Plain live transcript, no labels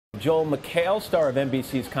Joel McHale, star of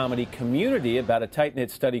NBC's comedy Community, about a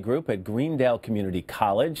tight-knit study group at Greendale Community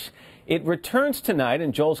College. It returns tonight,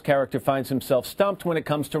 and Joel's character finds himself stumped when it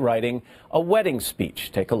comes to writing a wedding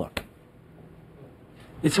speech. Take a look.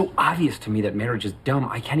 It's so obvious to me that marriage is dumb,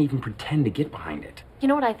 I can't even pretend to get behind it. You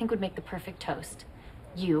know what I think would make the perfect toast?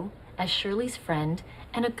 You, as Shirley's friend,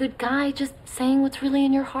 and a good guy just saying what's really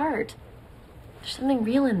in your heart. There's something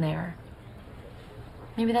real in there.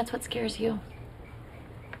 Maybe that's what scares you.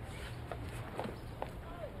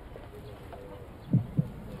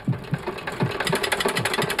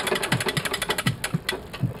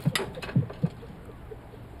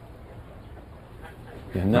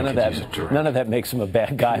 Yeah, none of that makes him a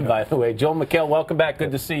bad guy, by the way. Joel McHale, welcome back.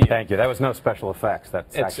 Good to see you. Thank you. That was no special effects.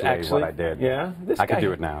 That's actually what I did. Yeah? I could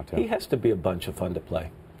do it now, too. He has to be a bunch of fun to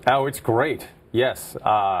play. Oh, it's great. Yes.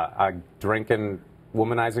 A drinking,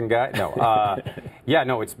 womanizing guy. No. Yeah,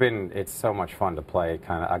 no, it's so much fun to play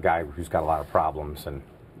kind of a guy who's got a lot of problems and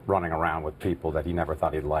running around with people that he never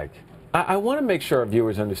thought he'd like. I want to make sure our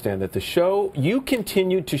viewers understand that the show, you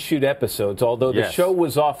continued to shoot episodes, although the show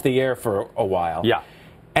was off the air for a while. Yeah.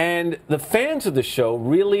 And the fans of the show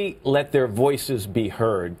really let their voices be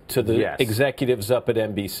heard to the executives up at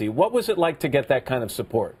NBC. What was it like to get that kind of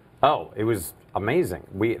support? Oh, it was amazing.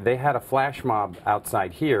 They had a flash mob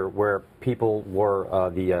outside here where people wore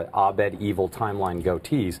the Abed Evil Timeline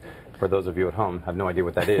goatees. For those of you at home, have no idea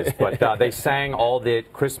what that is. But they sang all the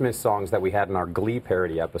Christmas songs that we had in our Glee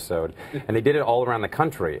parody episode. And they did it all around the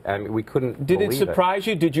country. And we couldn't believe it. Did it surprise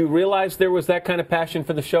you? Did you realize there was that kind of passion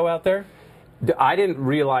for the show out there? I didn't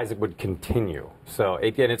realize it would continue. So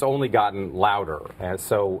and it's only gotten louder, and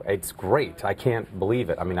so it's great. I can't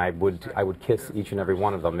believe it. I mean, I would kiss each and every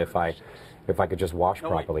one of them if I could just wash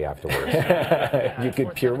properly afterwards. You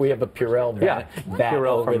could we have a Purell bat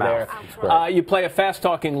Purell over there. You play a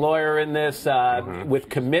fast-talking lawyer in this with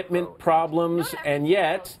commitment problems, and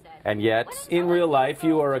yet, in real life,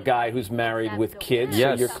 you are a guy who's married with kids,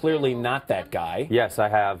 so you're clearly not that guy. Yes, I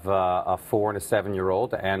have a 4- and a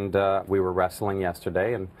 7-year-old, and we were wrestling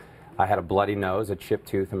yesterday, and I had a bloody nose, a chipped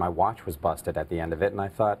tooth, and my watch was busted at the end of it, and I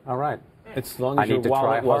thought, all right. As long as your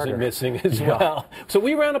wallet wasn't missing as well. So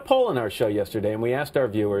we ran a poll in our show yesterday, and we asked our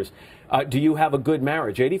viewers, do you have a good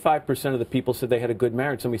marriage? 85% of the people said they had a good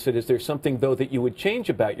marriage. And we said, is there something, though, that you would change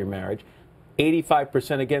about your marriage?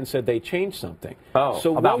 85% again said they changed something. Oh,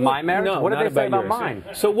 so about my marriage? No, what did they say about yours? mine?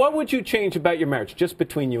 So what would you change about your marriage, just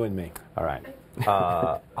between you and me? All right.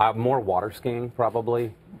 More water skiing,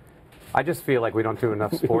 probably. I just feel like we don't do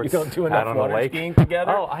enough sports. You don't do enough water skiing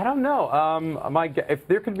together? Oh, I don't know. If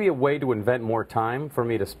there could be a way to invent more time for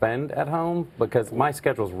me to spend at home, because my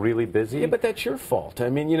schedule's really busy. Yeah, but that's your fault. I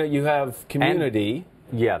mean, you have Community.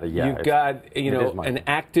 You've got, an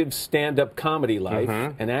active stand-up comedy life,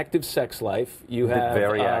 an active sex life. You have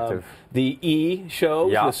very active. The E show,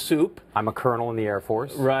 the Soup. I'm a colonel in the Air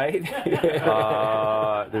Force. Right.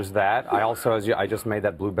 There's that. I also, I just made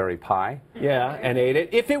that blueberry pie. Yeah, and ate it.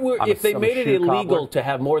 If they made it illegal to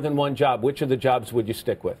have more than one job, which of the jobs would you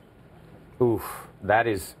stick with? Oof, that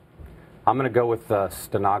is. I'm going to go with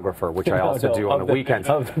stenographer, which I also do on the weekends.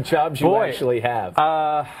 Of the jobs you actually have.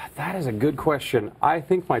 That is a good question. I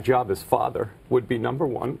think my job as father would be number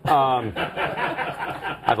one.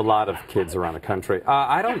 I have a lot of kids around the country.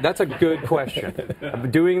 That's a good question.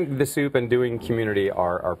 Doing the Soup and doing Community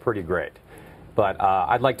are pretty great. But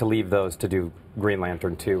I'd like to leave those to do Green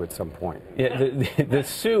Lantern 2 at some point. Yeah, the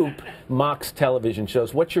Soup mocks television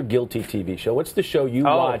shows. What's your guilty TV show? What's the show you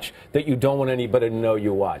watch that you don't want anybody to know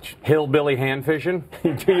you watch? Hillybilly Handfishin.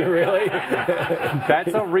 Do you really?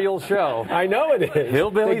 That's a real show. I know it is.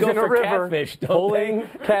 Hillbillies in a river catfish, pulling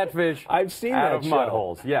catfish I've seen out that of mud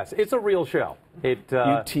holes. Yes, it's a real show. You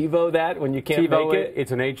TiVo that when you can't make it?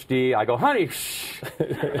 It's an HD. I go, honey, shh.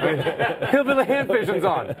 Hillbilly Handfishin's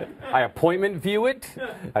on. I appointment view it.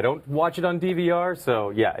 I don't watch it on DVR.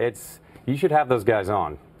 So, yeah, you should have those guys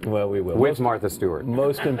on. Well, we will. With Martha Stewart.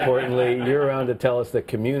 Most importantly, you're around to tell us that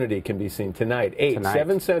Community can be seen tonight,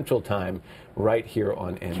 7 Central Time, right here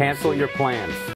on NBC. Cancel your plans.